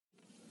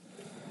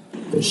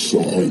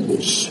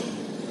Silas,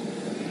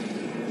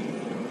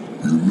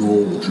 you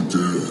know what you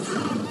did.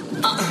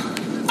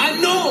 I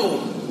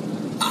know!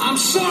 I'm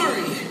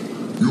sorry!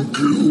 You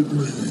killed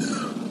me.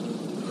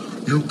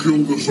 You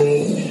killed us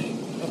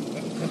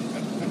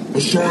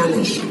all.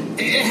 Silas.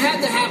 It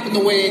had to happen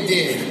the way it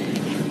did.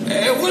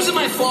 It wasn't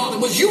my fault.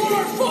 It was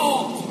your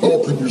fault.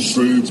 How can you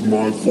say it's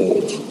my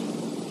fault?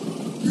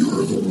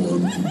 You're the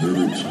one who did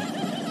it.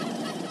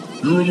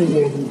 You're the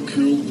one who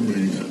killed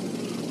me.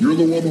 You're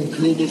the one who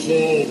killed us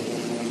all.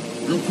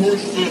 You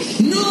pushed us.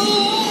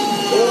 No!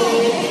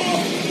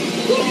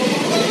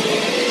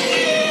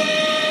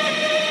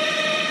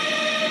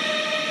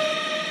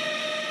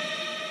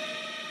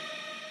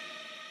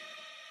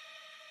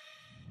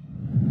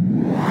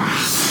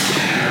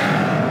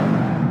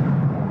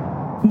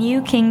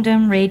 New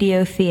Kingdom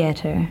Radio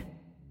Theater.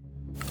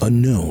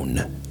 Unknown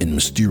and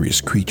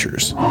mysterious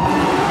creatures.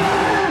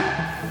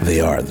 They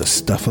are the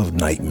stuff of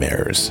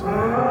nightmares.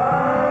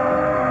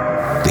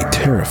 They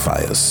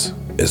terrify us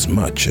as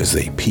much as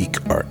they pique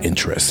our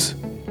interest.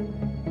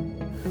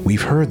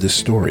 We've heard the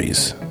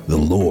stories, the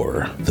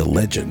lore, the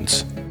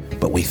legends,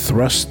 but we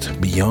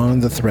thrust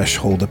beyond the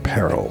threshold of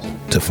peril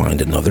to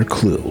find another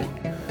clue,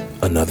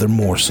 another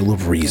morsel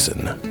of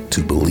reason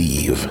to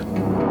believe.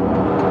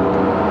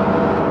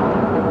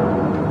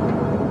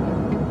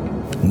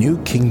 New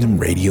Kingdom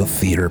Radio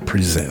Theater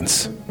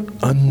presents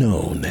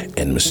Unknown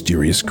and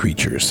Mysterious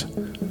Creatures,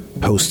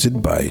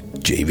 hosted by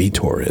J.V.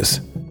 Torres.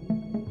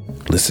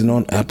 Listen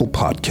on Apple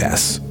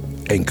Podcasts,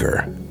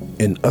 Anchor,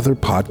 and other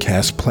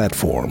podcast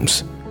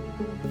platforms.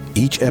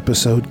 Each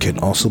episode can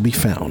also be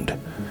found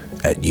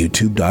at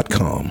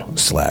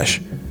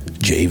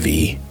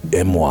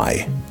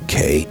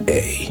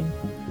youtube.com/JVMYKA.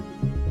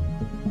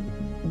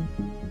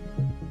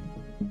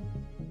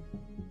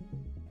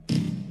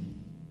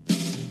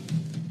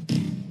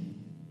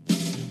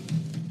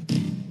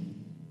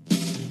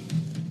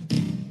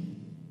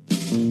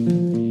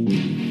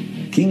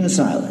 King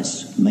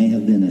Silas may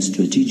have been a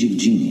strategic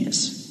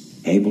genius,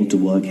 able to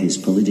work his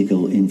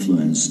political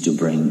influence to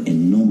bring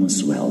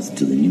enormous wealth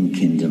to the new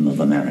kingdom of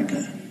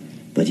America.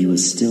 But he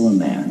was still a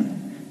man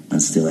and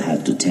still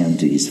had to tend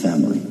to his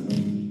family.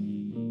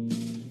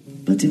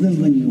 But even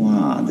when you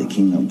are the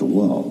king of the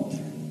world,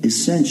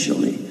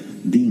 essentially,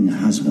 being a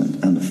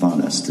husband and a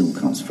father still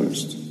comes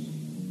first.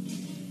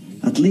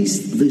 At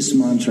least this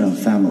mantra of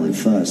family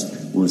first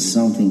was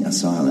something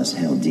Silas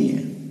held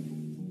dear.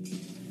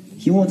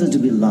 He wanted to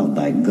be loved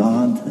by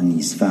God and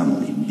his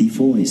family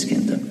before his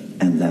kingdom,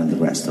 and then the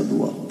rest of the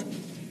world.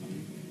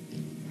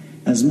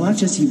 As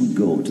much as he would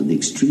go to the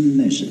extreme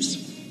measures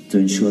to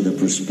ensure the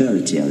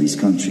prosperity of his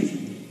country,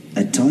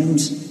 at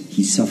times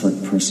he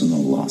suffered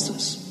personal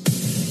losses.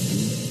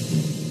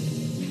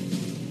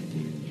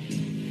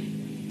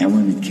 And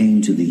when it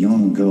came to the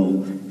young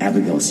girl,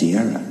 Abigail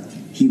Sierra,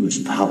 he was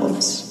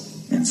powerless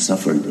and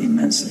suffered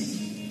immensely.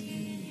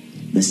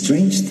 The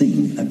strange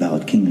thing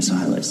about King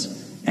Silas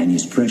and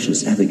his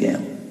precious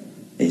Abigail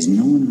is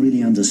no one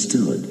really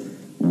understood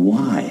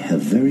why her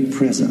very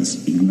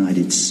presence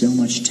ignited so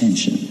much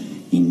tension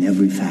in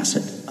every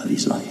facet of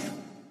his life.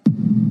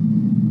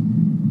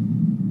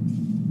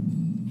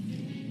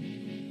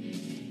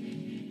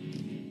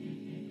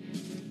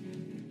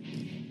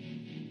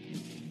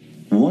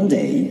 One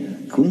day,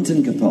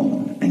 Quentin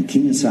Capone and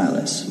King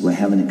Silas were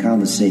having a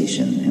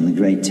conversation in the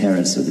great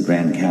terrace of the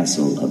Grand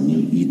Castle of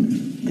New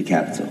Eden, the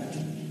capital.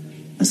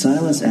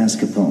 Silas asked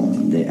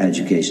Capone, the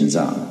education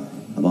czar,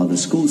 about the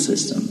school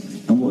system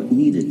and what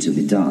needed to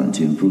be done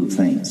to improve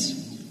things.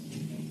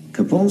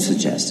 Capone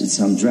suggested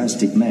some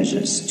drastic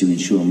measures to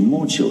ensure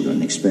more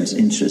children express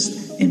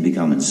interest in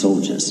becoming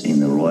soldiers in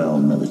the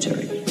Royal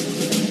Military.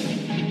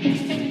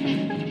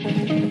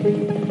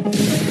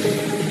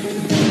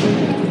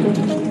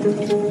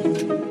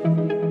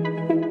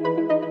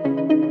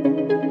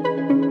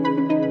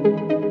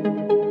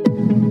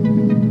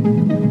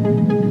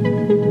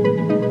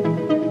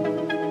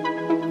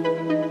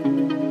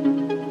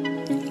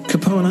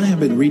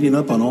 Reading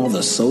up on all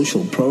the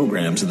social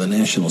programs in the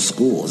national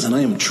schools, and I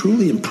am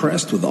truly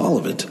impressed with all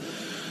of it.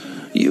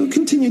 You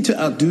continue to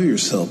outdo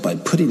yourself by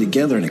putting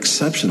together an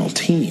exceptional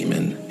team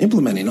and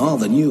implementing all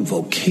the new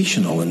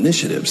vocational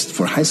initiatives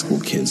for high school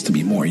kids to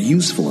be more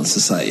useful in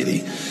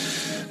society.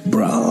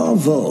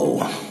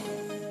 Bravo.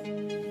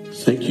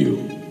 Thank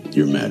you,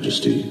 Your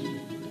Majesty.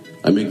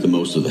 I make the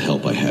most of the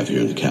help I have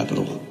here in the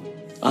capital.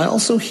 I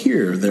also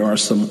hear there are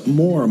some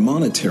more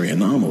monetary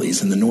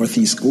anomalies in the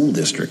Northeast School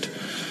District.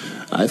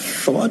 I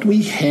thought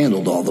we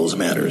handled all those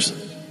matters.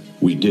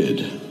 We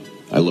did.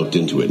 I looked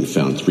into it and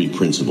found 3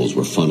 principals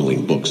were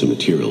funneling books and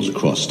materials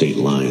across state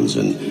lines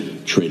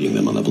and trading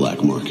them on the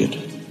black market.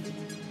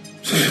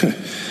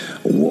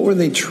 What were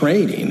they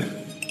trading?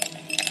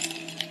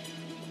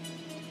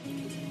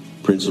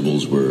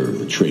 Principals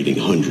were trading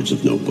hundreds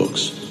of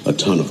notebooks, a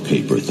ton of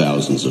paper,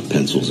 thousands of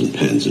pencils and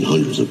pens, and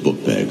hundreds of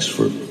book bags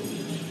for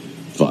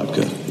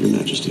vodka, Your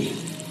Majesty.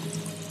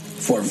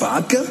 For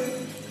vodka?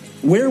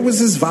 Where was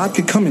this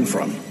vodka coming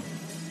from?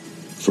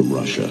 From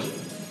Russia.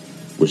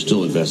 We're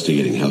still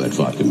investigating how that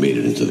vodka made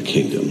it into the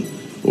kingdom,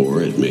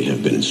 Or it may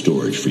have been in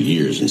storage for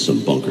years in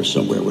some bunker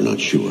somewhere, we're not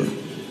sure.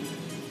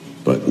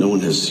 But no one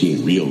has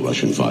seen real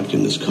Russian vodka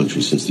in this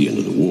country since the end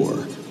of the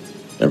war,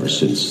 ever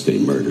since they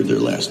murdered their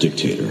last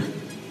dictator.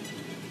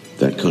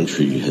 That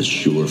country has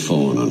sure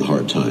fallen on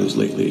hard times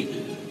lately,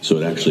 so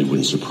it actually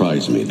wouldn't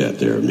surprise me that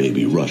there may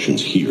be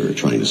Russians here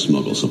trying to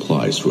smuggle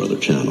supplies through other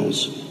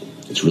channels.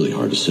 It's really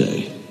hard to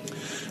say.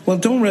 Well,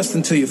 don't rest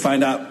until you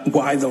find out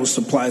why those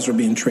supplies were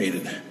being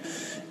traded.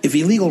 If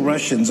illegal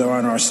Russians are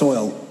on our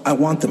soil, I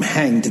want them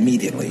hanged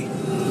immediately.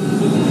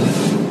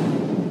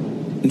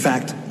 In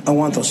fact, I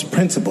want those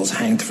principals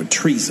hanged for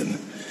treason.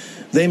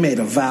 They made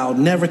a vow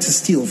never to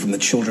steal from the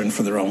children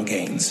for their own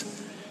gains.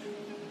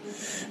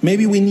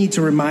 Maybe we need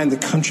to remind the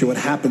country what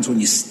happens when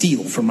you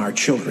steal from our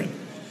children.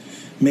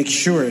 Make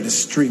sure it is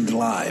streamed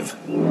live.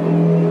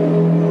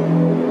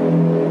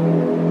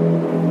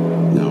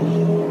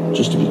 Now,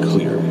 just to be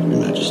clear, Your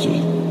Majesty,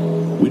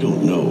 we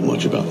don't know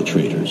much about the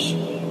traders.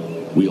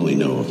 We only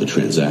know of the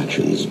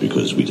transactions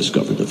because we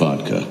discovered the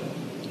vodka,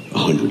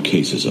 100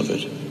 cases of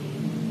it.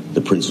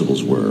 The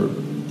principals were,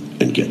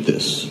 and get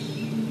this,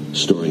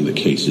 storing the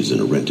cases in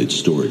a rented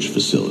storage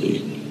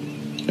facility.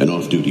 An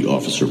off-duty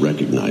officer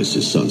recognized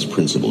his son's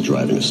principal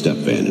driving a step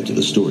van into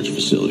the storage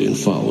facility and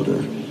followed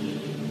her.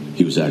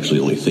 He was actually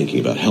only thinking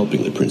about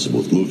helping the principal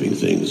with moving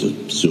things,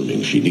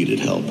 assuming she needed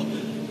help.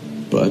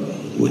 But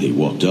when he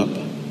walked up,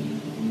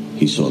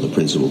 he saw the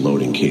principal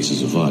loading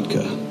cases of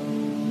vodka,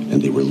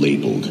 and they were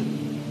labeled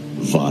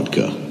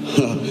vodka.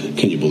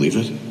 Can you believe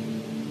it?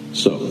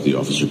 So the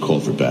officer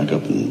called for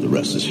backup, and the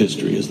rest is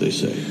history, as they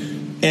say.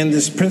 And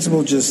this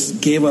principal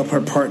just gave up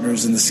her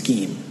partners in the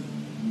scheme?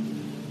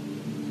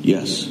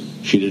 Yes,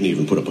 she didn't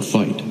even put up a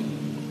fight.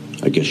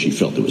 I guess she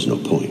felt there was no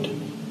point.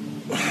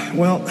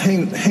 Well,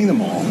 hang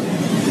them all.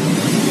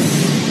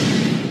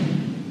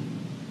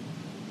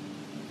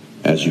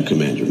 As you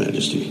command, Your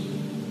Majesty.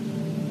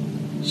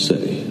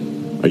 Say,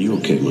 are you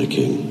okay, my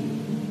king?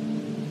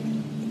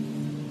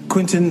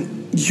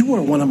 Quentin, you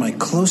are one of my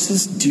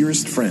closest,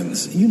 dearest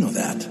friends. You know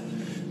that.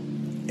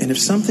 And if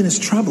something is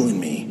troubling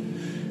me,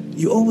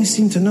 you always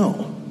seem to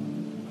know.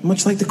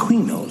 Much like the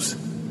Queen knows.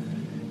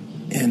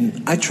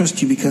 And I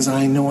trust you because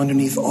I know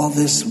underneath all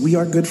this, we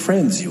are good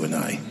friends, you and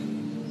I.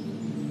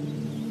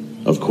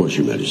 Of course,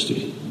 Your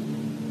Majesty.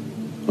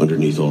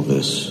 Underneath all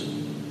this,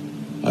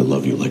 I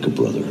love you like a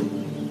brother.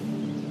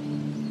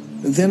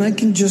 Then I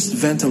can just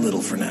vent a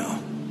little for now.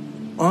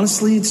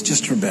 Honestly, it's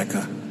just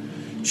Rebecca.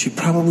 She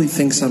probably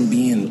thinks I'm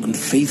being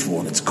unfaithful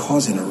and it's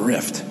causing a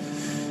rift.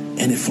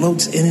 And it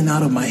floats in and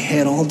out of my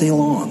head all day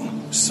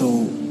long.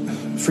 So,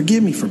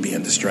 forgive me for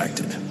being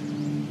distracted.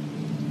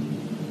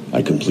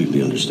 I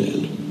completely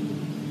understand.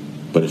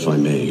 But if I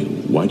may,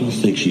 why do you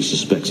think she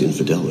suspects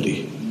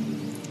infidelity?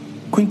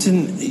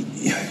 Quentin,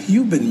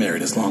 you've been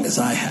married as long as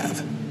I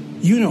have.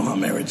 You know how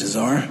marriages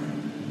are.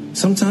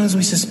 Sometimes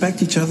we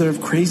suspect each other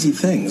of crazy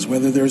things,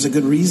 whether there's a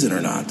good reason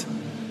or not.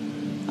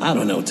 I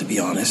don't know, to be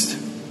honest.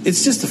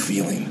 It's just a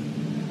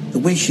feeling. The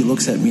way she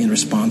looks at me and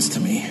responds to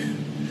me.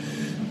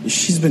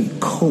 She's been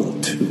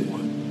cold, too.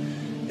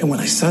 And when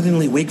I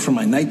suddenly wake from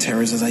my night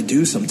terrors, as I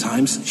do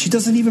sometimes, she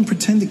doesn't even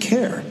pretend to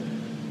care.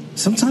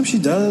 Sometimes she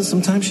does,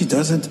 sometimes she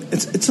doesn't.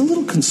 It's a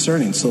little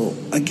concerning, so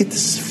I get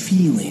this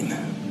feeling.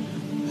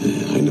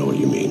 I know what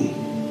you mean.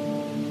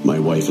 My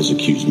wife has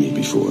accused me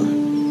before,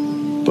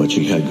 but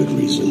she had good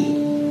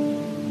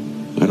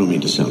reason. I don't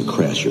mean to sound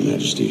crass, Your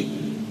Majesty,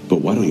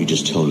 but why don't you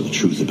just tell her the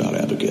truth about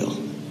Abigail?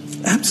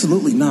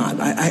 Absolutely not.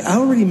 I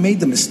already made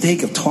the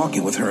mistake of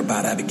talking with her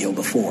about Abigail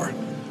before.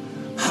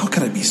 How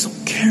could I be so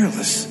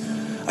careless?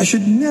 I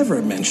should never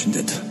have mentioned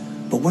it.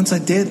 But once I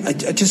did,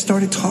 I just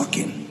started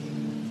talking.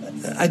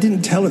 I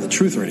didn't tell her the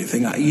truth or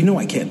anything. You know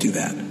I can't do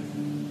that.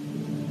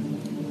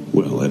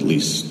 Well, at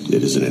least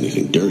it isn't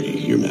anything dirty,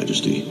 Your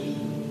Majesty.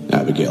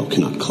 Abigail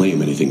cannot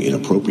claim anything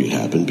inappropriate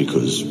happened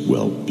because,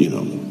 well,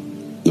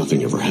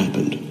 nothing ever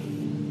happened.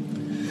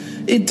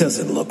 It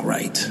doesn't look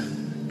right.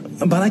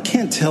 But I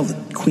can't tell the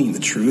Queen the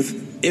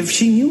truth. If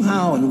she knew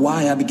how and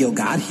why Abigail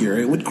got here,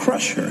 it would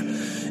crush her.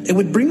 It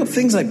would bring up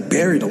things I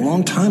buried a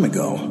long time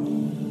ago.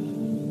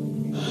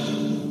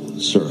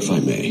 Sir, if I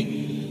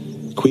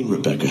may, Queen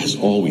Rebecca has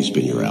always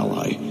been your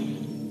ally.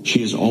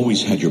 She has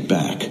always had your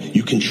back.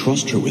 You can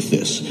trust her with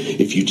this.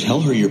 If you tell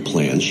her your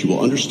plans, she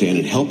will understand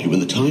and help you when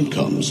the time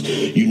comes.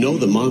 You know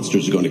the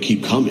monsters are going to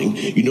keep coming.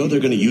 You know they're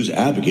going to use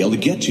Abigail to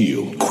get to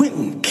you.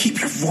 Quentin, keep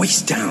your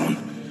voice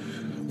down.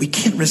 We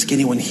can't risk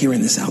anyone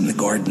hearing this out in the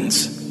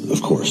gardens.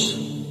 Of course.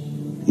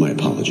 My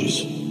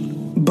apologies.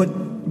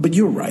 But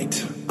you're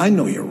right. I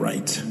know you're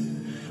right.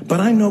 But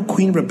I know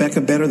Queen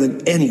Rebecca better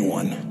than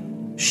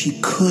anyone. She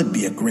could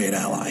be a great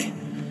ally,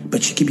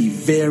 but she can be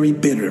very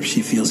bitter if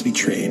she feels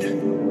betrayed.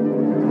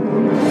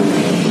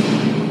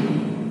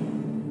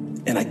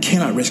 And I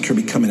cannot risk her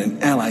becoming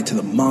an ally to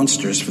the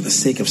monsters for the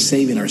sake of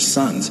saving our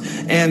sons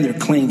and their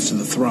claims to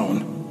the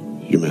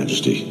throne. Your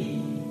Majesty,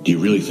 do you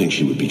really think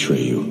she would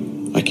betray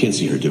you? I can't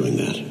see her doing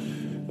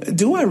that.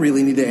 Do I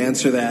really need to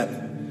answer that?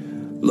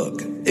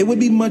 Look, it would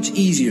be much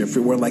easier if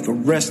it were like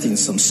arresting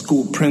some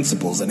school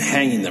principals and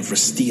hanging them for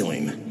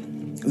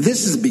stealing.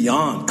 This is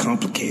beyond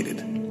complicated.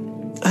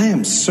 I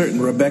am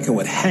certain Rebecca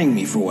would hang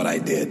me for what I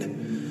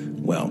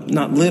did. Well,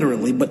 not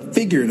literally, but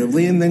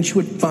figuratively, and then she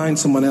would find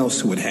someone else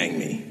who would hang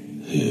me.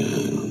 Yeah,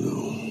 I don't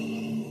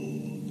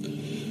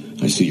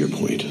know. I see your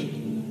point.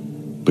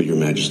 But, Your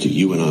Majesty,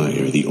 you and I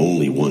are the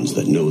only ones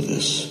that know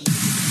this.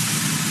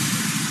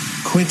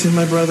 Quentin,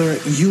 my brother,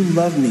 you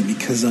love me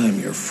because I am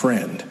your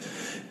friend.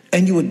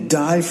 And you would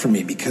die for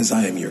me because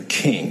I am your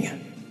king.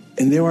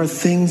 And there are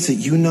things that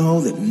you know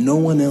that no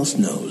one else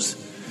knows.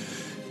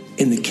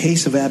 In the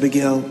case of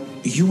Abigail,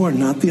 you are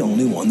not the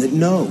only one that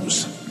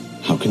knows.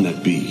 How can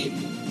that be?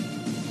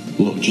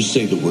 Look, just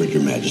say the word,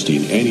 Your Majesty,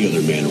 and any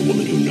other man or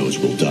woman who knows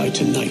will die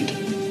tonight.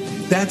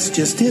 That's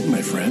just it,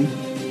 my friend.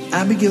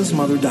 Abigail's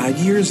mother died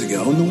years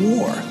ago in the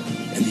war.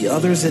 And the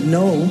others that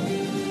know,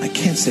 I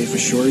can't say for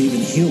sure, even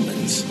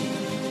humans.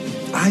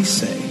 I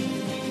say,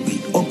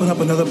 we open up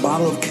another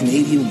bottle of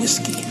Canadian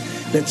whiskey.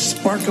 Let's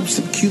spark up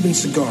some Cuban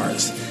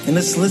cigars. And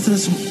let's listen to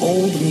some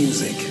old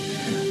music.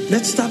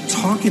 Let's stop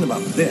talking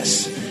about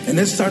this. And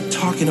let's start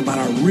talking about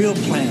our real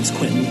plans,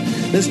 Quentin.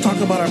 Let's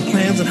talk about our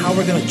plans and how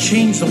we're going to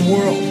change the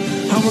world.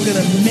 How we're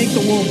going to make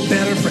the world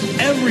better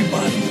for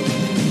everybody.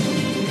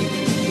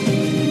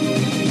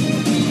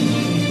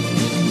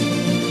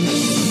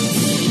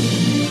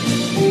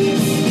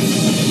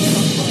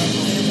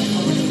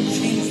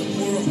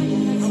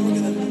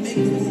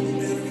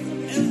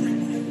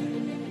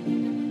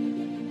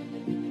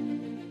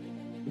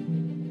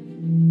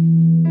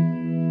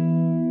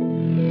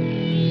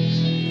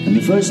 In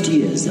the first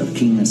years of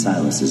King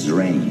Asilas'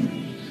 reign,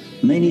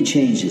 many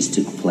changes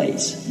took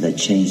place that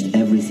changed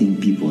everything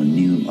people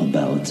knew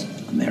about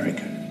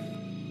America.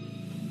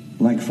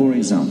 Like, for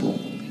example,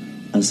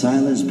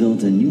 Asilas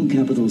built a new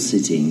capital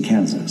city in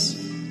Kansas,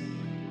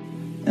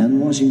 and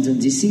Washington,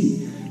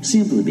 D.C.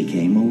 simply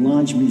became a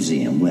large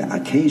museum where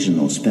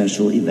occasional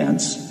special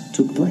events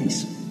took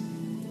place.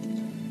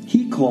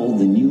 He called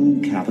the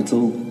new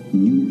capital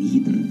New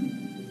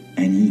Eden,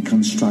 and he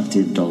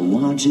constructed the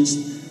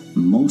largest,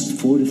 most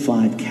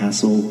fortified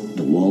castle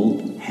the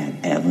world had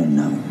ever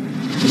known.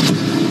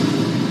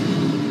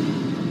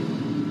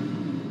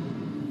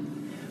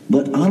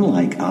 But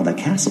unlike other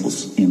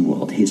castles in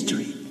world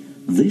history,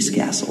 this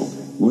castle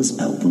was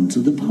open to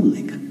the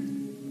public.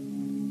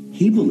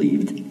 He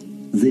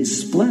believed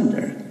this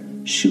splendor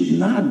should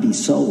not be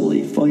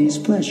solely for his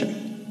pleasure.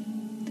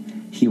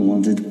 He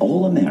wanted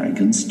all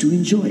Americans to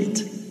enjoy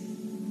it.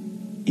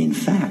 In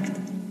fact,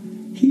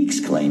 he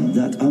exclaimed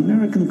that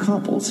American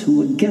couples who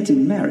were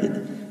getting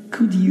married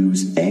could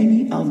use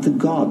any of the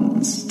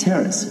gardens,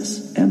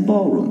 terraces, and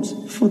ballrooms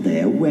for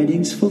their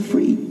weddings for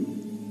free.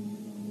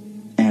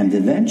 And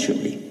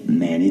eventually,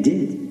 many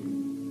did.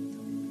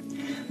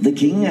 The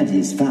king and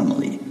his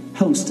family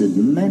hosted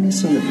many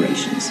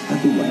celebrations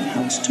at the White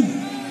House too.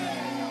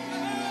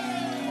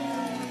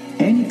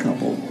 Any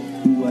couple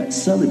who were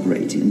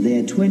celebrating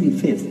their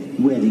 25th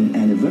wedding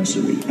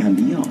anniversary and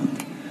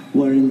beyond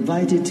were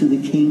invited to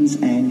the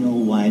king's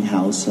annual White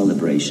House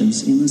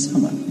celebrations in the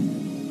summer.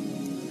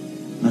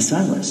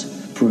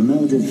 Asilas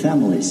promoted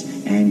families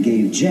and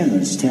gave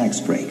generous tax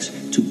breaks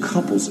to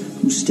couples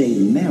who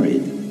stayed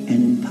married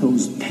and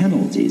imposed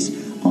penalties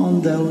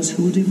on those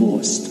who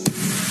divorced.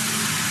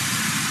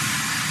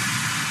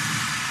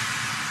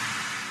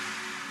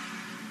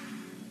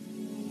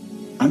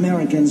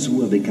 Americans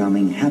were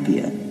becoming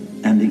happier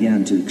and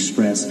began to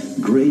express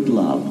great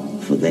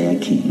love for their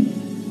king.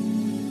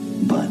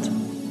 But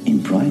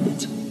in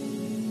private,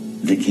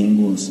 the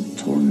king was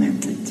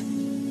tormented.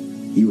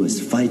 He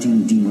was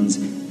fighting demons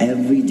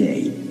every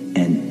day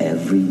and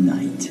every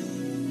night,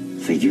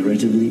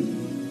 figuratively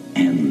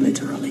and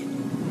literally.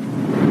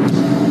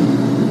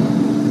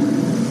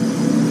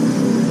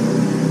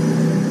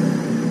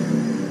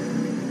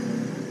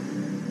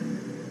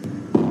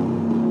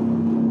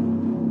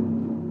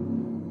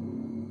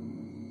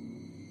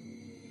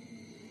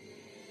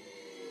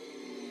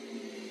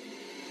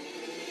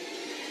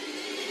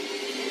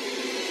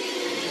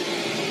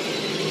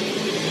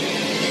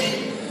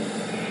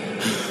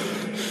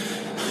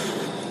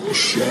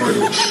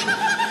 Silas.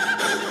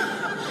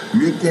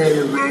 Look all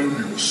around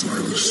you,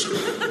 Silas.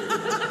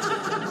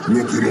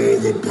 Look at all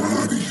the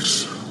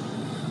bodies.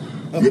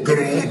 Look at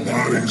all the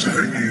bodies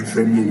hanging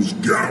from those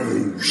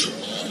gallows.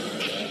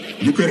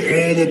 Look at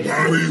all the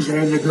bodies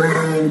on the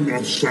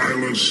ground,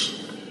 Silas.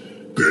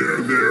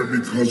 They're there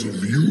because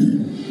of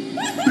you.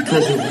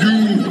 Because of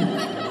you.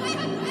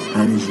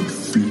 How does it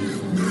feel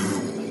now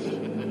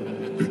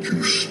that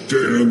you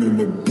stand on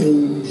the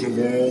bones of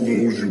all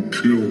those you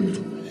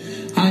killed?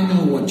 I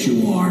know what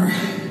you are,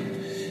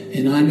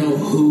 and I know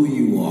who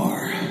you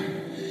are,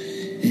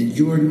 and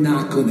you're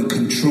not going to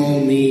control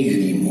me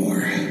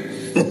anymore.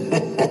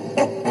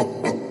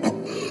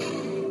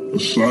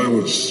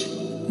 Silas,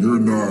 you're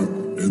not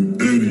in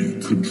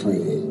any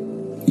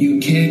control. You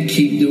can't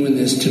keep doing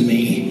this to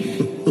me.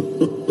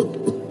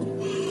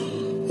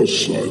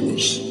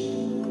 Silas,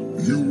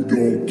 you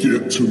don't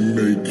get to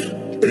make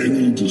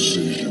any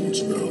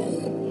decisions now.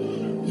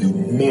 You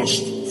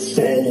must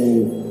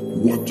follow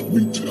what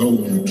we tell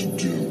you to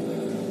do.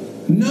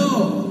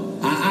 No,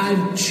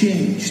 I've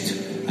changed.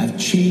 I've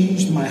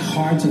changed my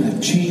heart and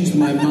I've changed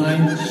my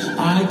mind.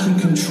 I can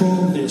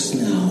control this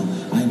now.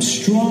 I'm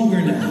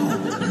stronger now.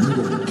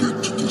 You don't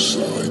get to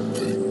decide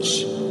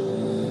things.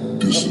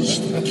 This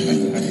is the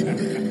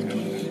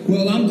king.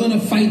 Well, I'm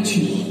gonna fight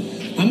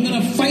you. I'm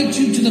gonna fight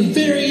you to the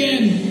very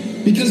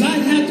end because I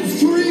had to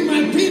free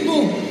my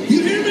people.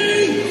 You hear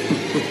me?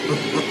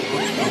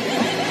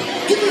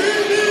 You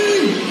hear me?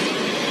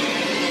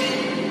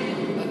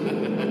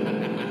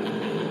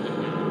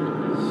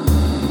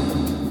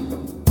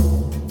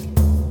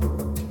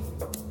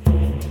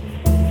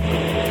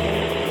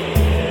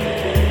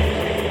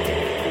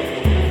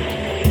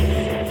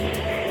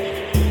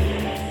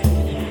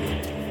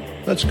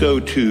 Let's go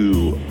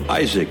to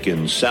Isaac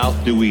in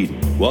South New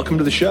Eden. Welcome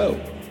to the show.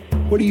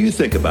 What do you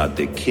think about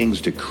the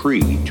king's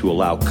decree to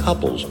allow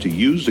couples to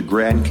use the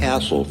Grand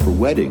Castle for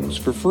weddings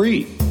for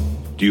free?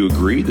 Do you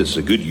agree this is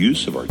a good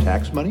use of our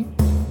tax money?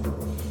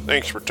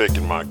 Thanks for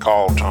taking my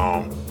call,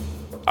 Tom.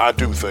 I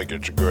do think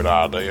it's a good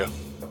idea.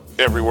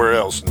 Everywhere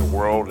else in the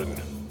world,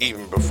 and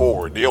even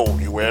before in the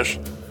old U.S.,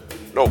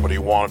 nobody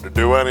wanted to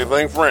do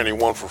anything for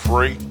anyone for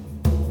free,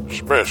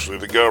 especially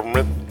the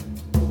government.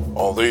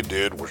 All they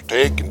did was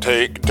take and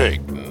take and take,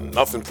 and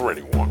nothing for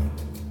anyone.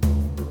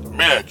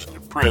 Imagine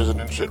the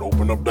president said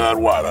open up that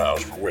White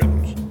House for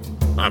weddings.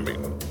 I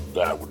mean,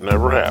 that would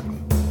never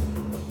happen.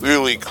 The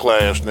elite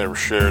class never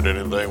shared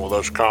anything with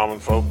us common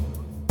folk.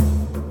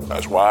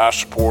 That's why I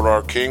support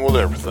our king with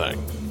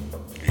everything.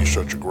 He's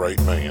such a great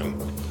man.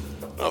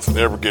 Nothing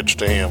ever gets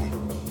to him.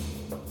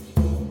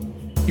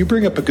 You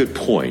bring up a good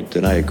point,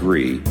 and I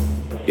agree.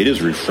 It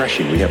is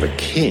refreshing we have a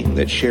king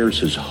that shares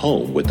his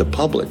home with the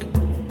public.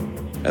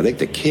 I think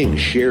the king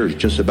shares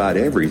just about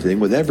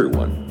everything with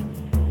everyone.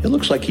 It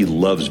looks like he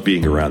loves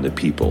being around the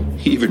people,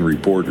 even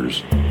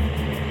reporters.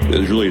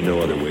 There's really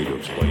no other way to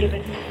explain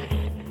it.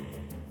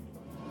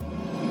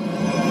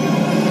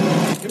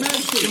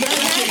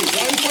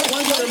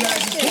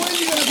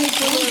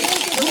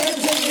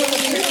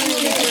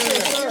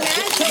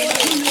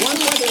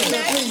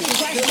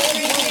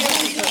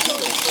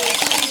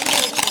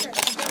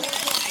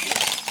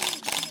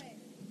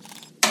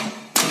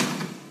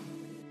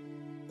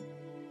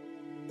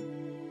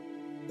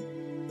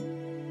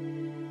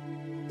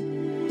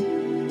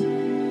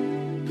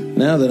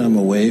 Now that I'm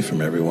away from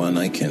everyone,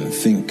 I can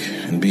think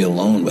and be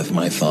alone with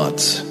my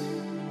thoughts.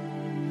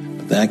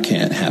 But that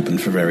can't happen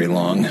for very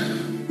long.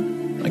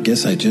 I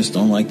guess I just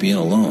don't like being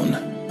alone.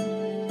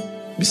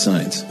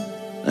 Besides,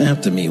 I have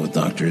to meet with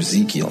Dr.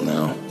 Ezekiel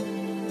now.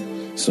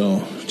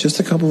 So, just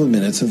a couple of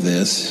minutes of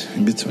this,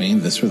 in between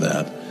this or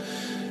that.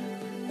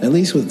 At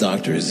least with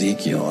Dr.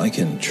 Ezekiel, I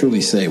can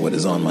truly say what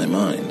is on my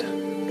mind.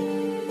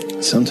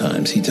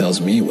 Sometimes he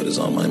tells me what is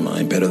on my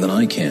mind better than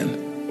I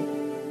can.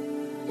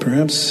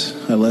 Perhaps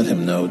I let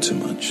him know too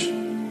much,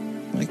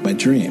 like my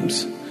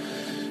dreams.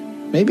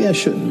 Maybe I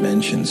shouldn't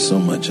mention so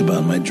much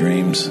about my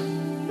dreams.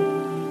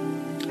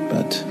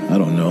 But I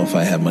don't know if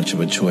I have much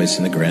of a choice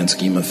in the grand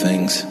scheme of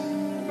things.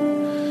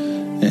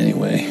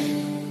 Anyway.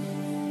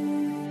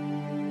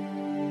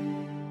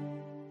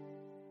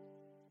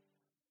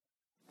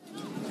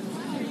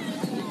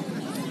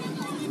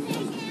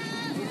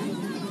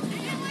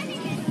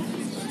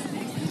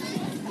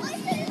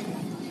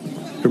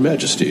 Your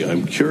Majesty,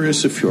 I'm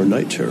curious if your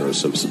night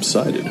terrors have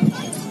subsided.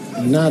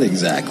 Not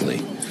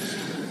exactly.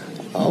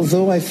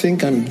 Although I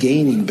think I'm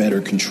gaining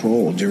better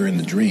control during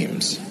the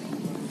dreams.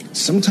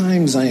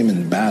 Sometimes I am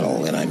in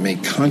battle and I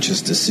make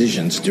conscious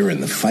decisions during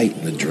the fight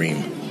in the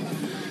dream.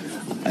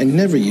 I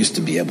never used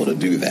to be able to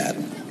do that.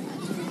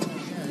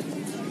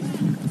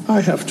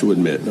 I have to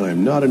admit, I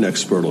am not an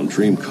expert on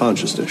dream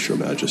consciousness, Your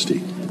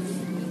Majesty.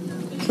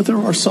 But there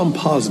are some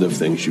positive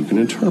things you can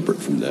interpret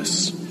from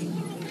this.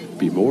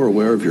 Be more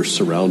aware of your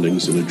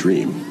surroundings in a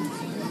dream.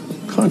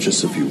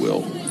 Conscious, if you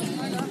will.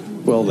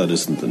 Well, that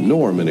isn't the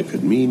norm, and it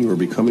could mean you are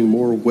becoming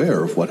more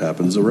aware of what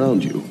happens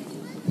around you.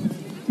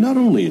 Not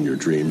only in your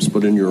dreams,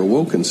 but in your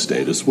awoken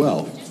state as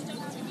well.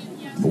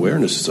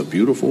 Awareness is a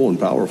beautiful and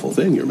powerful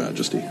thing, Your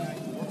Majesty.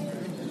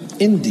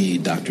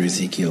 Indeed, Dr.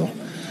 Ezekiel.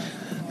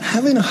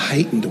 Having a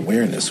heightened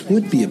awareness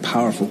would be a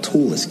powerful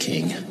tool as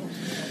king.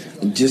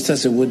 Just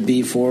as it would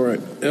be for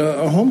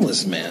a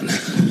homeless man.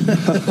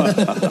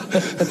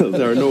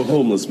 There are no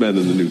homeless men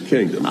in the New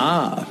Kingdom.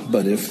 Ah,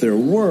 but if there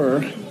were,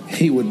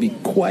 he would be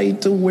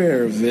quite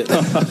aware of it.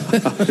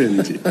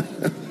 Indeed.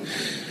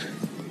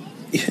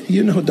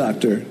 You know,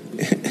 Doctor,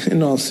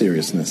 in all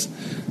seriousness,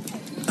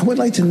 I would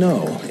like to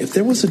know if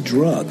there was a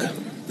drug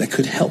that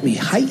could help me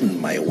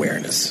heighten my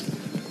awareness.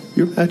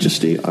 Your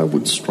Majesty, I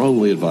would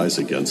strongly advise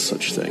against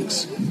such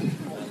things.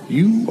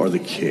 You are the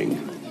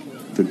king.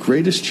 The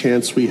greatest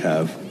chance we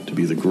have to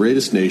be the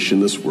greatest nation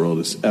this world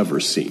has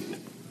ever seen.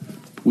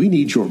 We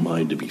need your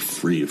mind to be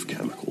free of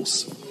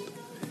chemicals.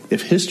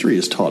 If history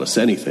has taught us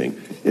anything,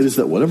 it is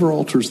that whatever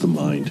alters the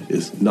mind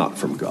is not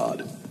from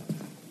God.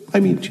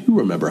 I mean, do you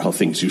remember how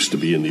things used to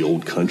be in the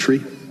old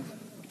country?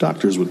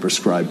 Doctors would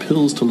prescribe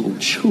pills to little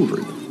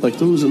children, like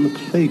those in the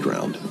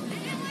playground.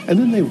 And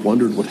then they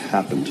wondered what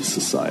happened to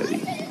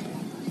society.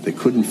 They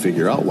couldn't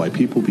figure out why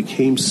people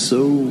became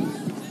so,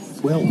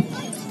 well,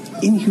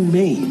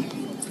 inhumane.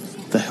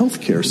 The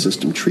healthcare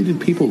system treated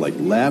people like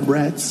lab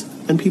rats,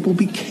 and people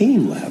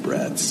became lab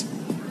rats.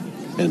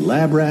 And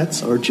lab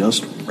rats are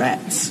just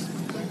rats.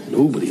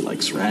 Nobody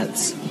likes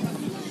rats.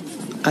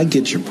 I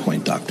get your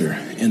point, Doctor,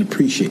 and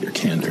appreciate your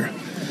candor.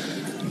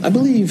 I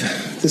believe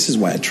this is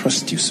why I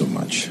trust you so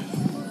much.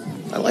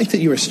 I like that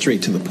you are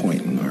straight to the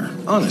point and are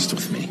honest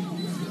with me.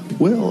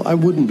 Well, I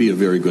wouldn't be a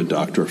very good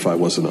doctor if I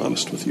wasn't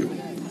honest with you.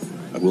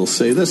 I will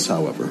say this,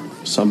 however.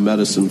 Some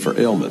medicine for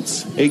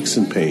ailments, aches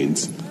and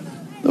pains,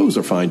 those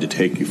are fine to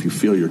take if you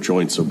feel your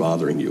joints are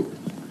bothering you.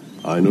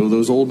 I know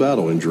those old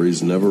battle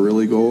injuries never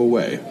really go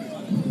away.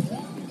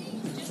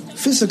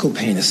 Physical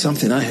pain is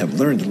something I have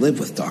learned to live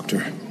with,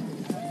 Doctor.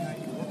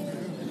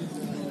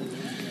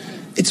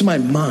 It's my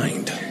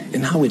mind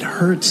and how it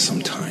hurts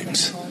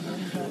sometimes.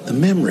 The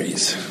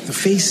memories, the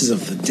faces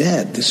of the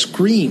dead, the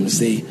screams,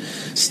 they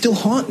still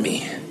haunt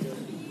me.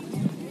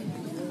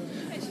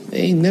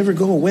 They never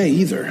go away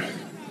either.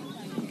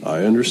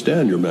 I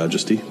understand, Your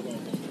Majesty.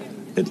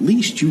 At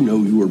least you know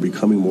you are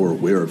becoming more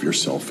aware of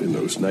yourself in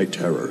those night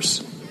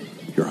terrors.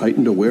 Your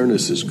heightened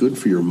awareness is good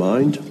for your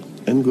mind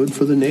and good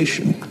for the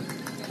nation.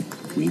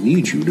 We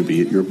need you to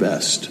be at your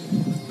best.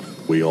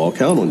 We all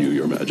count on you,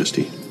 Your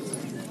Majesty.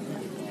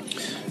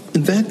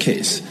 In that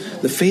case,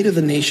 the fate of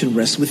the nation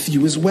rests with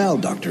you as well,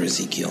 Dr.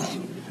 Ezekiel,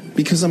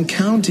 because I'm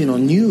counting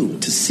on you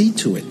to see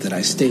to it that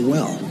I stay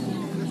well.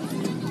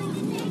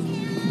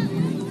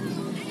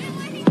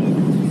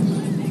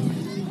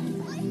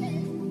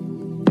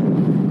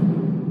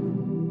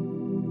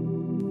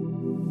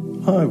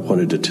 I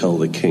wanted to tell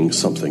the king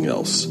something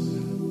else,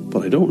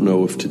 but I don't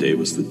know if today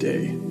was the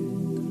day.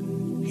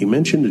 He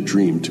mentioned a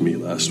dream to me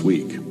last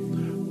week,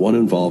 one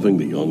involving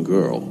the young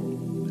girl,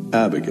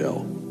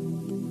 Abigail.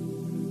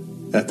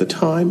 At the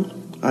time,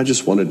 I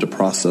just wanted to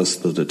process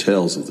the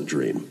details of the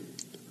dream.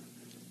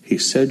 He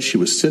said she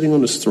was sitting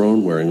on his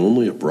throne wearing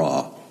only a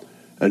bra,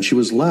 and she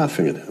was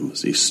laughing at him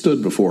as he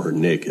stood before her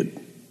naked.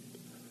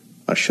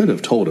 I should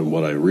have told him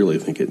what I really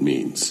think it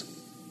means.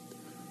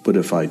 But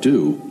if I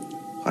do,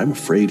 I'm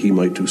afraid he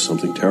might do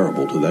something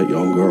terrible to that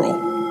young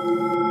girl.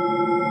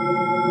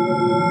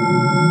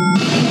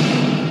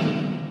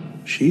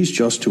 She's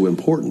just too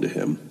important to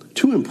him,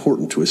 too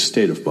important to his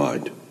state of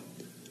mind.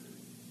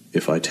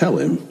 If I tell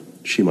him,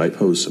 she might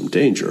pose some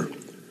danger.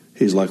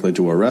 He's likely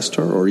to arrest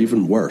her, or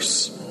even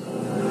worse.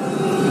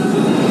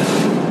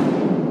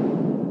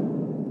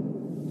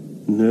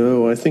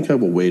 No, I think I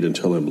will wait and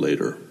tell him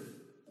later.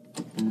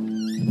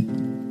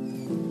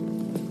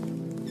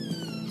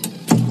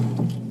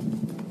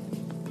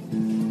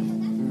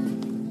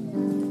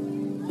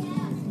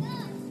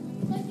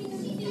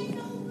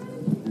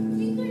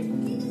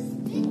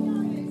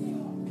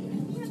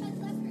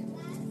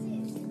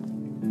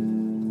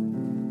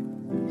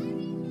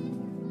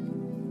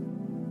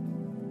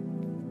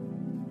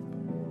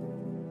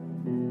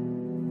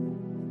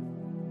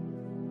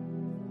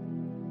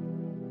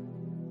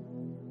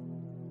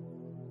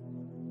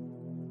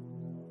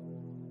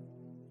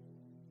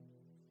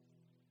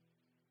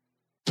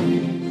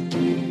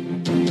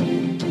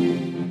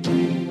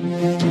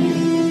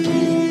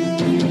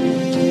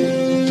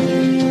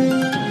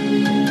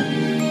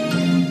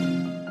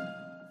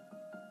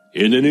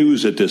 In the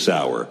news at this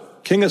hour,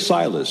 King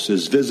Asilas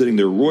is visiting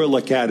the Royal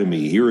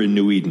Academy here in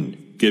New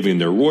Eden, giving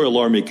the Royal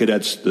Army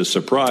cadets the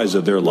surprise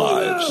of their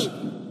lives.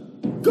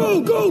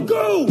 Go, go,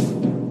 go!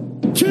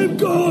 Keep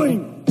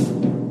going!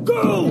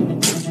 Go!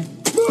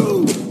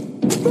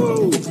 Move!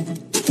 Move!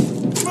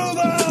 Move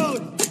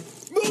out!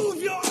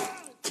 Move your...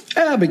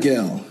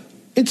 Abigail,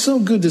 it's so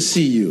good to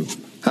see you.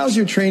 How's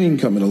your training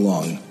coming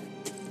along?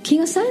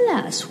 King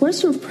Asilas, we're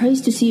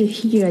surprised to see you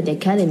here at the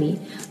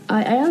academy.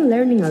 I am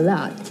learning a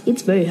lot.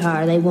 It's very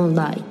hard, I won't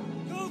lie.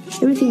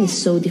 Everything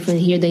is so different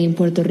here than in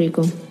Puerto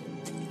Rico.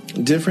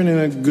 Different in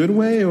a good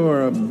way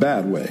or a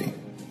bad way?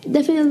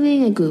 Definitely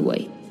in a good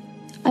way.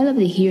 I love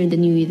it here in the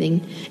New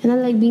Eden, and I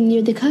like being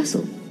near the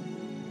castle.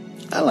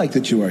 I like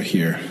that you are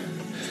here.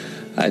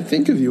 I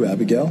think of you,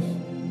 Abigail.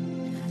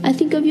 I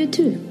think of you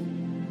too.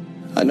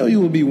 I know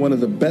you will be one of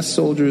the best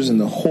soldiers in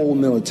the whole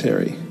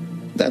military.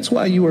 That's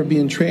why you are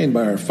being trained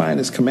by our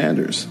finest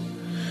commanders.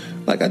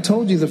 Like I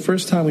told you the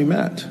first time we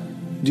met.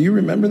 Do you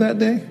remember that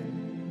day?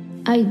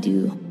 I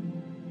do.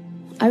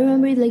 I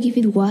remember it like if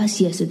it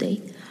was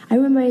yesterday. I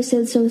remember I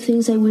said some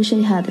things I wish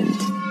I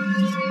hadn't.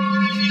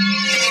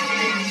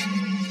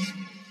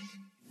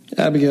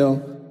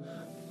 Abigail,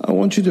 I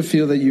want you to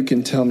feel that you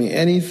can tell me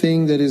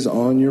anything that is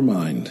on your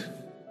mind.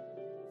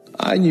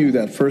 I knew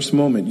that first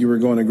moment you were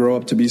going to grow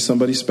up to be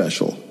somebody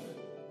special.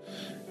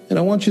 And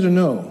I want you to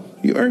know,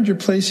 you earned your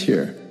place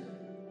here.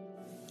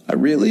 I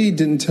really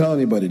didn't tell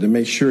anybody to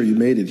make sure you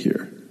made it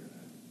here.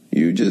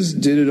 You just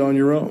did it on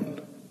your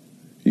own.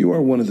 You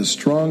are one of the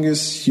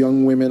strongest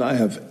young women I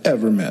have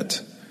ever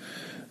met.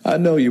 I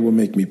know you will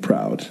make me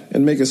proud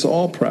and make us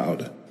all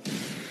proud.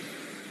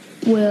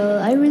 Well,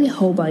 I really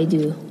hope I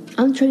do.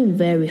 I'm training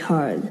very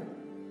hard.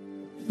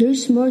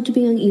 There's more to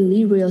being an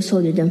elite royal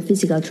soldier than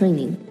physical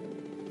training.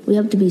 We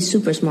have to be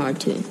super smart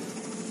too.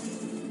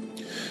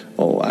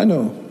 Oh, I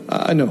know.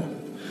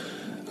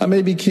 I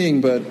may be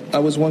king, but I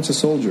was once a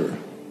soldier.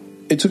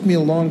 It took me a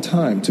long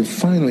time to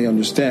finally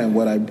understand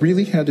what I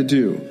really had to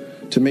do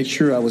to make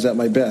sure I was at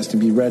my best and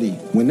be ready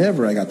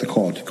whenever I got the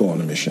call to go on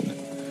a mission.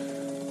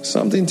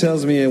 Something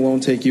tells me it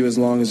won't take you as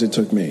long as it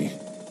took me.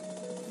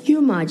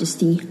 Your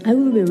Majesty, I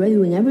will be ready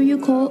whenever you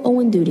call or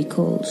when duty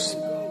calls.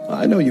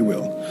 I know you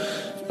will.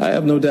 I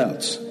have no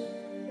doubts.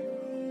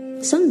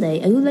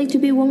 Someday, I would like to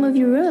be one of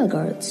your royal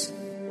guards.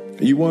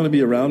 You want to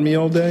be around me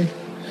all day?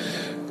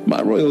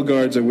 My royal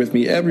guards are with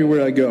me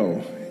everywhere I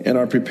go and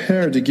are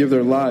prepared to give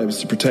their lives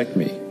to protect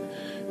me.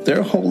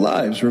 Their whole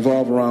lives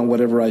revolve around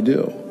whatever I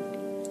do.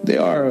 They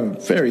are a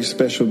very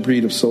special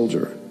breed of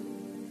soldier.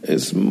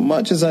 As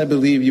much as I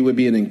believe you would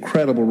be an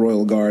incredible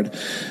royal guard,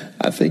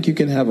 I think you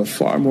can have a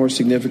far more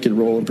significant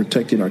role in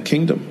protecting our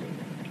kingdom.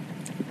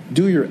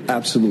 Do your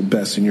absolute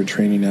best in your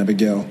training,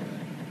 Abigail,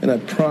 and I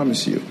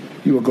promise you,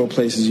 you will go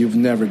places you've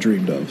never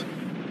dreamed of.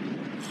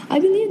 I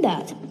believe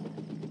that.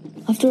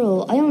 After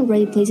all, I am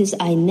already places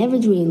I never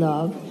dreamed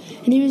of,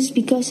 and it is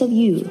because of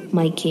you,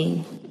 my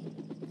king.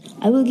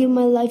 I will give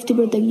my life to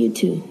protect you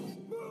too.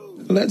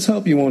 Let's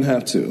hope you won't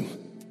have to.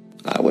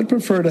 I would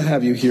prefer to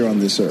have you here on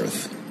this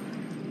earth.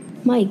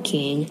 My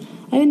king,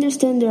 I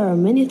understand there are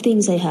many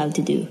things I have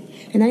to do,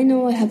 and I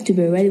know I have to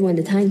be ready when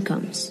the time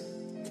comes.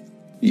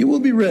 You will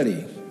be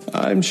ready.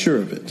 I'm sure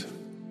of it.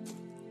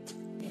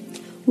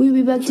 Will you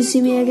be back to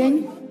see me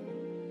again?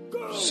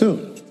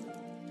 Soon.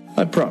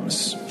 I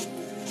promise.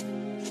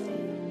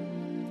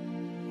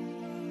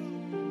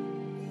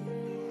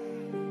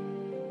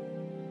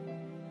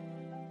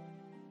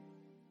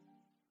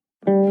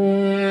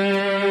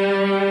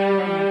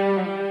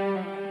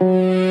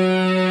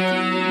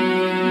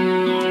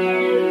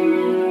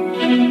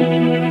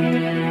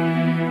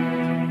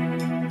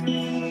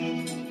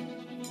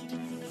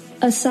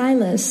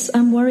 Silas,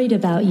 I'm worried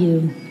about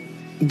you.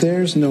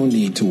 There's no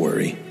need to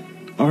worry.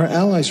 Our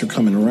allies are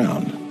coming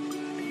around.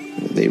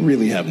 They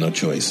really have no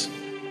choice.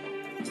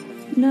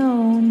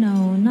 No,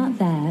 not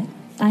that.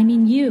 I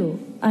mean you.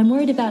 I'm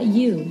worried about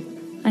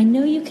you. I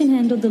know you can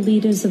handle the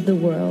leaders of the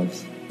world.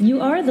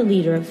 You are the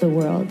leader of the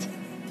world.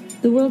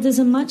 The world is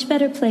a much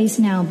better place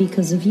now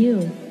because of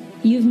you.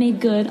 You've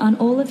made good on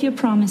all of your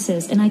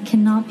promises, and I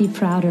cannot be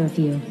prouder of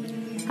you.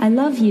 I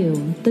love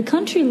you. The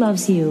country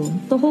loves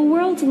you. The whole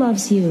world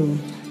loves you.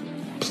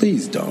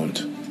 Please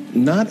don't.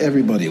 Not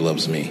everybody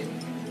loves me.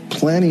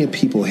 Plenty of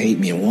people hate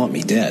me and want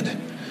me dead.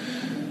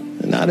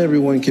 Not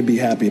everyone can be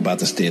happy about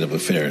the state of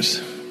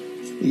affairs.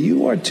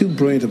 You are too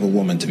brilliant of a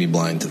woman to be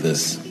blind to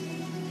this.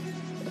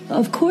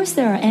 Of course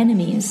there are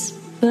enemies,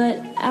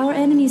 but our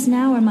enemies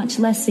now are much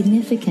less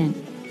significant.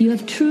 You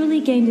have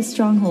truly gained a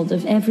stronghold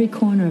of every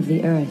corner of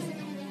the earth.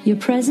 Your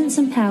presence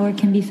and power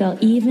can be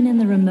felt even in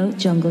the remote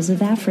jungles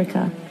of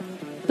Africa.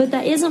 But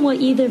that isn't what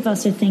either of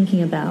us are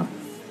thinking about.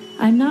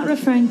 I'm not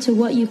referring to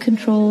what you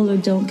control or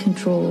don't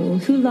control,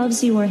 who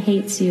loves you or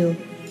hates you,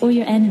 or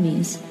your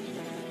enemies.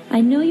 I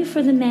know you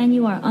for the man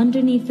you are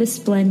underneath the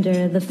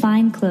splendor, the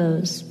fine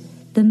clothes,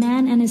 the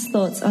man and his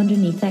thoughts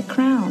underneath that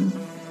crown.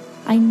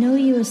 I know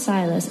you as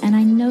Silas, and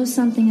I know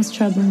something is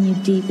troubling you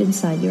deep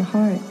inside your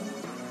heart.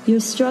 You're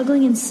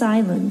struggling in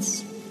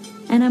silence,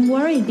 and I'm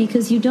worried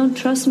because you don't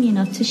trust me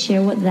enough to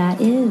share what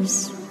that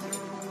is.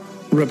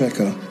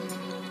 Rebecca,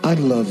 I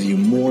love you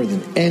more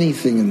than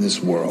anything in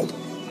this world.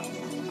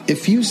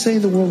 If you say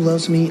the world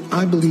loves me,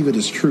 I believe it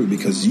is true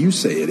because you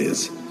say it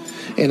is.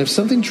 And if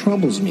something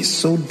troubles me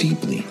so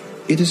deeply,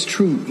 it is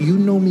true. You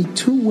know me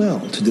too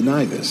well to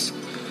deny this.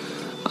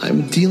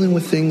 I'm dealing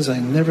with things I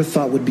never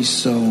thought would be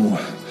so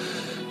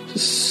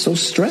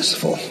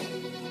stressful.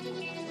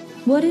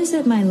 What is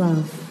it, my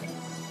love?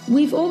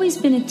 We've always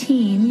been a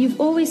team. You've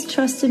always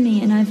trusted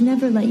me, and I've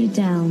never let you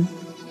down.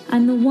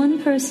 I'm the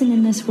one person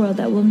in this world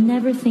that will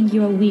never think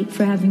you are weak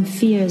for having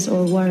fears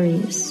or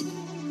worries.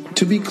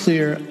 To be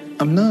clear,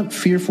 I'm not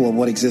fearful of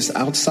what exists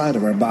outside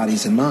of our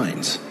bodies and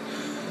minds.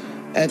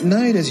 At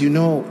night, as you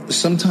know,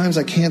 sometimes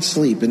I can't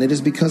sleep, and it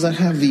is because I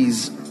have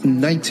these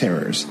night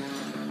terrors.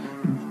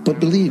 But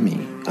believe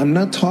me, I'm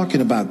not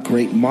talking about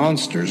great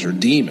monsters or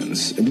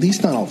demons, at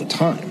least not all the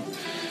time,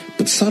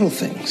 but subtle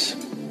things,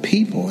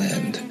 people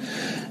and...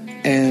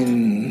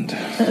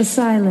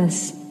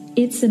 Silas,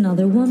 it's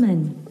another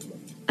woman.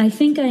 I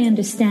think I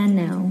understand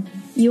now.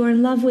 You are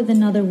in love with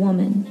another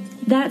woman.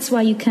 That's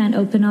why you can't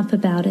open up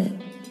about it.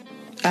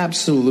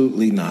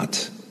 Absolutely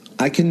not.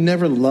 I can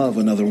never love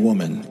another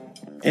woman.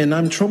 And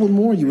I'm troubled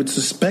more you would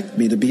suspect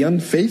me to be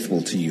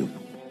unfaithful to you.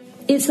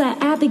 It's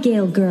that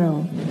Abigail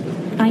girl.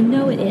 I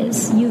know it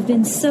is. You've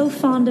been so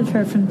fond of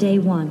her from day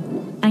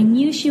one. I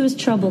knew she was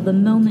trouble the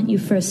moment you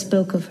first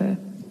spoke of her.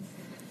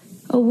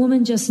 A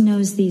woman just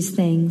knows these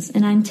things,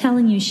 and I'm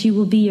telling you she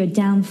will be your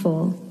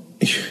downfall.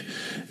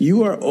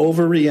 You are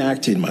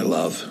overreacting, my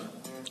love.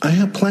 I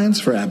have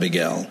plans for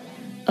Abigail.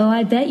 Oh,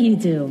 I bet you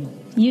do.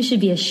 You should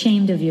be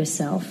ashamed of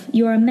yourself.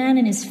 You are a man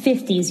in his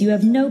 50s. You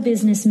have no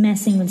business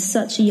messing with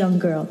such a young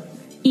girl,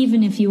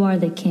 even if you are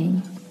the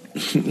king.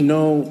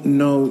 No,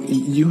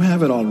 you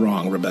have it all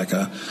wrong,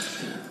 Rebecca.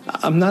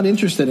 I'm not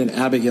interested in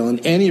Abigail in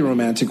any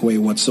romantic way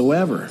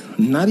whatsoever,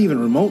 not even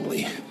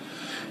remotely.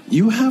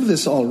 You have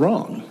this all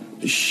wrong.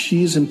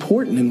 She's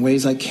important in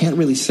ways I can't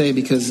really say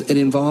because it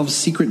involves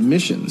secret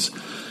missions.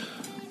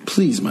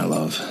 Please, my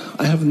love,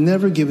 I have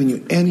never given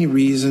you any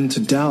reason to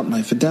doubt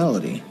my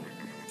fidelity.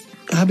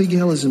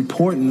 Abigail is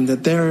important in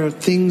that there are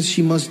things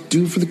she must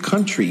do for the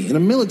country in a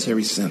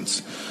military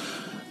sense.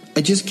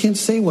 I just can't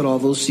say what all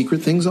those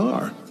secret things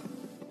are.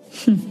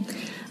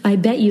 I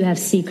bet you have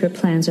secret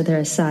plans with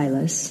her,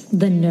 Silas.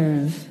 The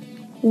nerve.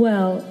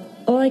 Well,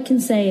 all I can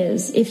say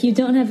is, if you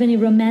don't have any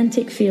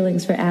romantic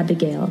feelings for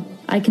Abigail,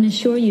 I can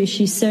assure you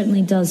she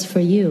certainly does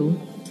for you.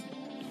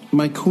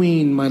 My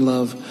queen, my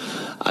love,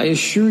 I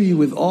assure you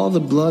with all the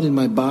blood in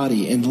my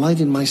body and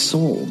light in my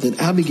soul that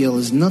Abigail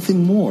is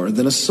nothing more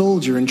than a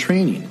soldier in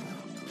training.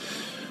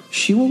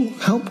 She will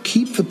help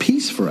keep the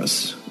peace for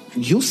us.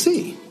 You'll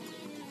see.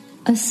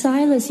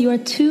 Silas, you are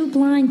too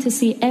blind to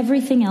see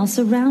everything else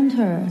around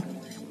her.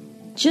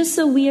 Just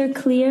so we are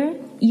clear,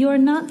 you are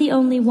not the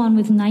only one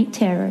with night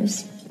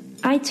terrors.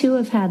 I too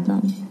have had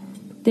them.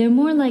 They're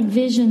more like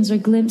visions or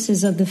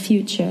glimpses of the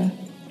future.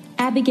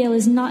 Abigail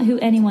is not who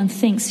anyone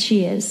thinks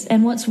she is,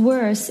 and what's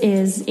worse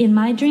is, in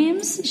my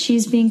dreams,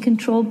 she's being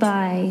controlled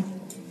by,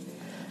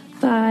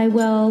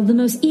 well, the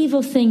most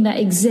evil thing that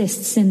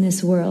exists in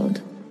this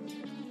world.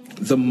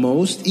 The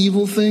most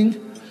evil thing?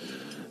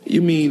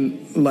 You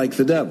mean like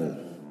the devil?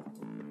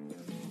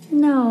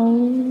 No,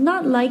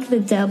 not like the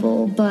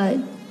devil, but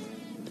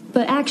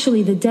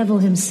actually the devil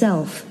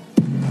himself.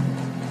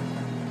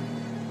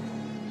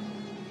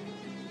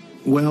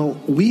 Well,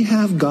 we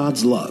have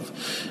God's love,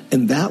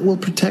 and that will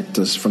protect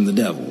us from the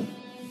devil.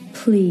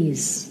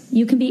 Please,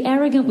 you can be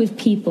arrogant with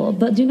people,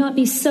 but do not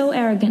be so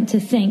arrogant to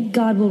think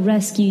God will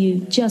rescue you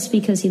just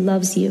because he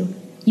loves you.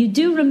 You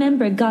do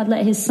remember God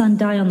let his son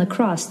die on the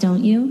cross,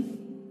 don't you?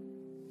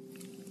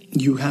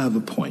 You have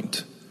a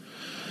point.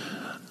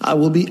 I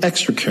will be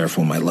extra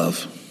careful, my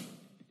love.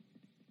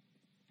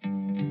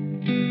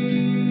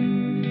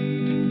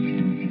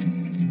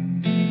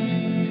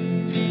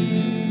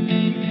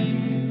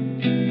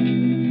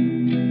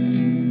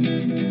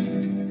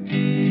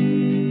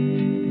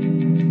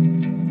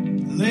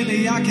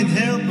 Lately I can't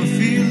help but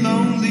feel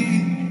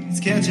lonely. It's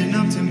catching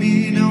up to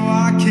me, no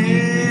I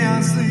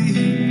can't sleep.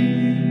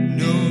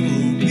 No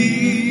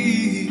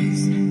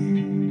peace.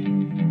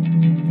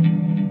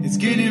 It's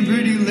getting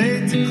pretty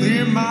late to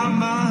clear my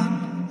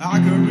mind. I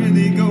could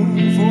really go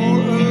for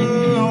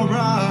a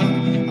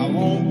ride. I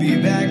won't be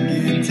back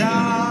in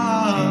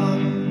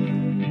time.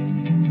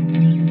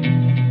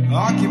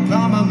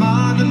 Occupy my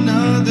mind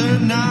another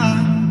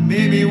night.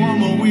 Maybe one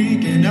more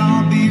week and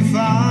I'll be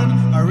fine.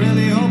 I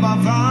really hope I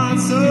find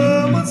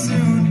someone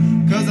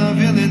soon, 'cause I'm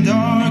feeling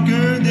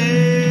darker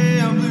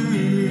than blue.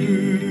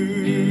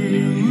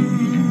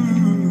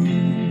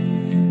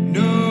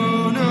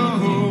 No,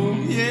 no,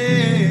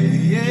 yeah,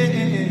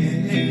 yeah.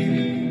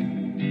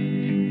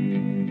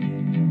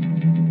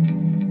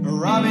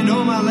 Arriving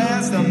home at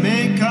last, I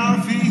make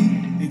coffee.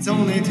 It's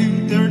only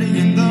 2:30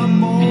 in the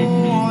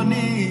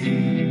morning.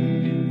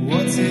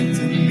 What's it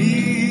to me?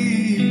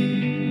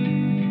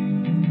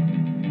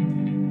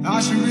 I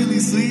should really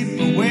sleep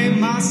away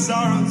my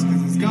sorrows,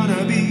 'cause it's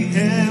gonna be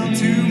hell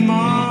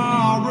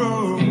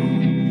tomorrow.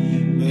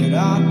 But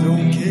I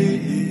don't care.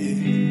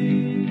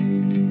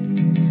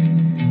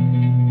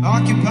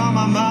 Occupy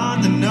my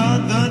mind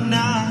another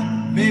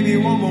night. Maybe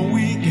one more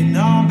week and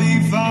I'll be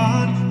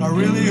fine. I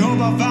really hope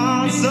I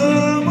find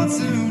someone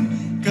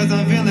soon, 'cause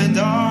I'm feeling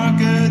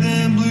darker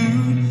than blue.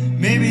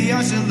 Maybe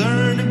I should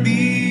learn to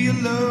be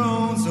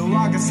alone, so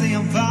I can say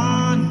I'm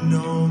fine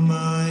on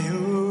my own.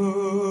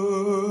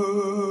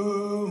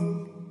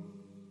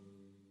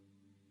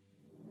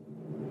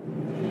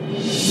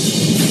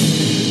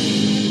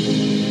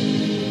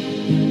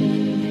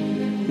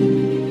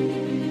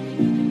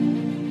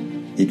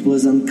 It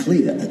was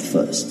unclear at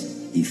first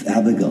if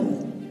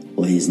Abigail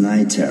or his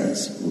night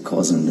terrors were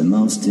causing the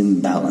most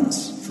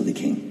imbalance for the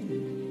king.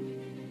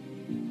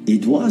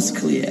 It was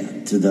clear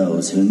to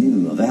those who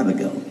knew of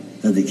Abigail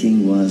that the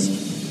king was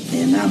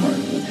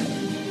enamored with her.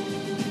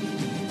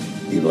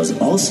 It was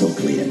also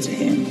clear to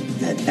him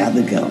that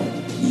Abigail,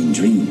 in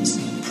dreams,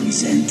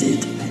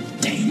 presented a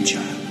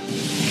danger.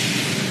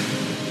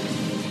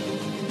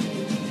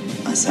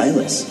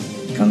 Silas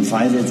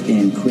confided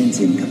in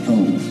Quentin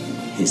Capone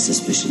his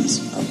suspicions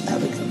of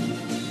Abigail.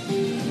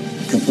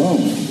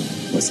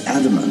 Capone was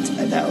adamant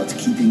about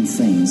keeping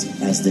things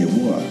as they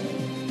were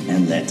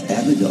and let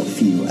Abigail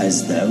feel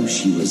as though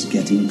she was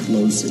getting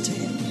closer to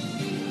him.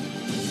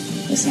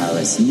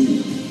 Silas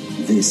knew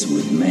this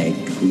would make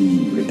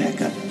Queen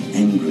Rebecca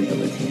angrier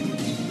with him,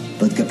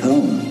 but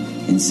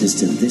Capone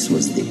insisted this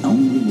was the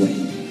only way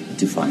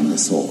to find the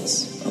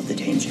source of the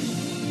danger.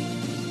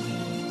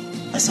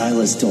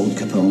 Silas told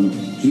Capone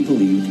he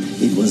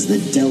believed it was the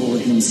devil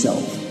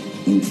himself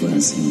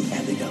influencing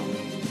Abigail,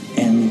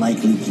 and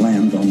likely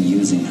planned on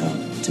using her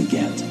to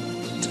get to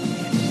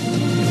him.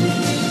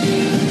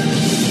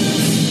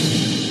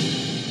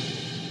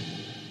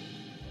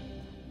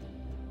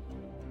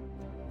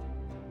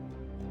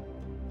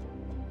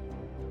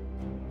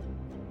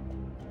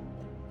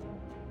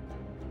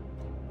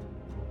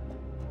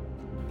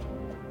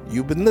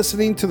 You've been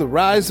listening to The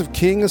Rise of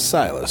King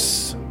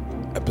Asilas,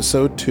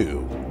 Episode 2,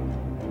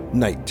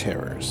 Night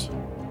Terrors,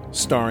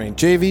 starring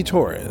J.V.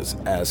 Torres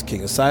as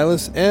King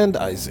Asilas and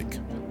Isaac,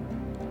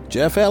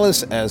 Jeff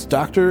Ellis as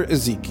Dr.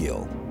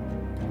 Ezekiel,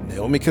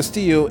 Naomi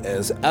Castillo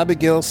as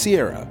Abigail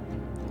Sierra,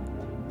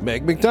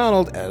 Meg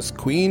McDonald as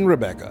Queen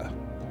Rebecca,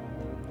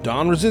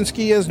 Don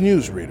Rosinski as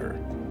Newsreader,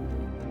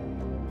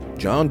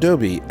 John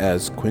Dobie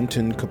as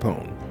Quentin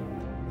Capone,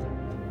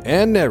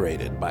 and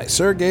narrated by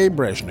Sergei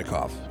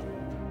Brezhnikov.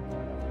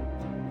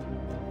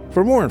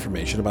 For more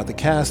information about the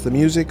cast, the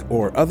music,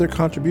 or other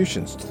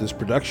contributions to this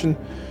production,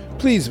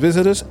 please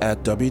visit us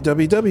at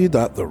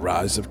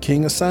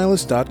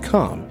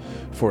www.theriseofkingasilas.com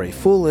for a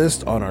full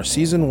list on our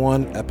Season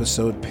 1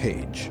 episode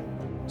page.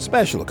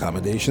 Special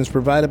accommodations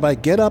provided by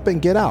Get Up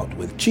and Get Out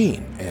with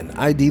Gene and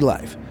ID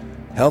Life.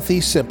 Healthy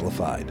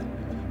Simplified.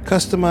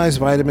 Customized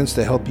vitamins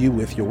to help you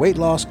with your weight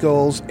loss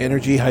goals,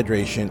 energy,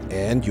 hydration,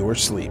 and your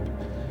sleep.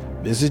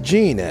 Visit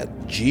Gene at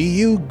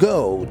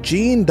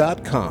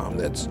gugogene.com.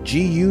 That's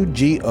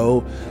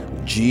gugogene.com.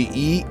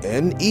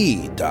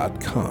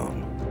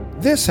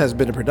 This has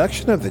been a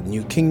production of the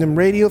New Kingdom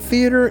Radio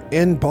Theater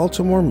in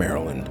Baltimore,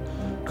 Maryland.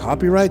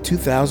 Copyright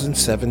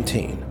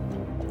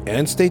 2017.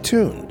 And stay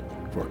tuned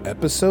for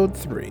Episode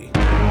 3.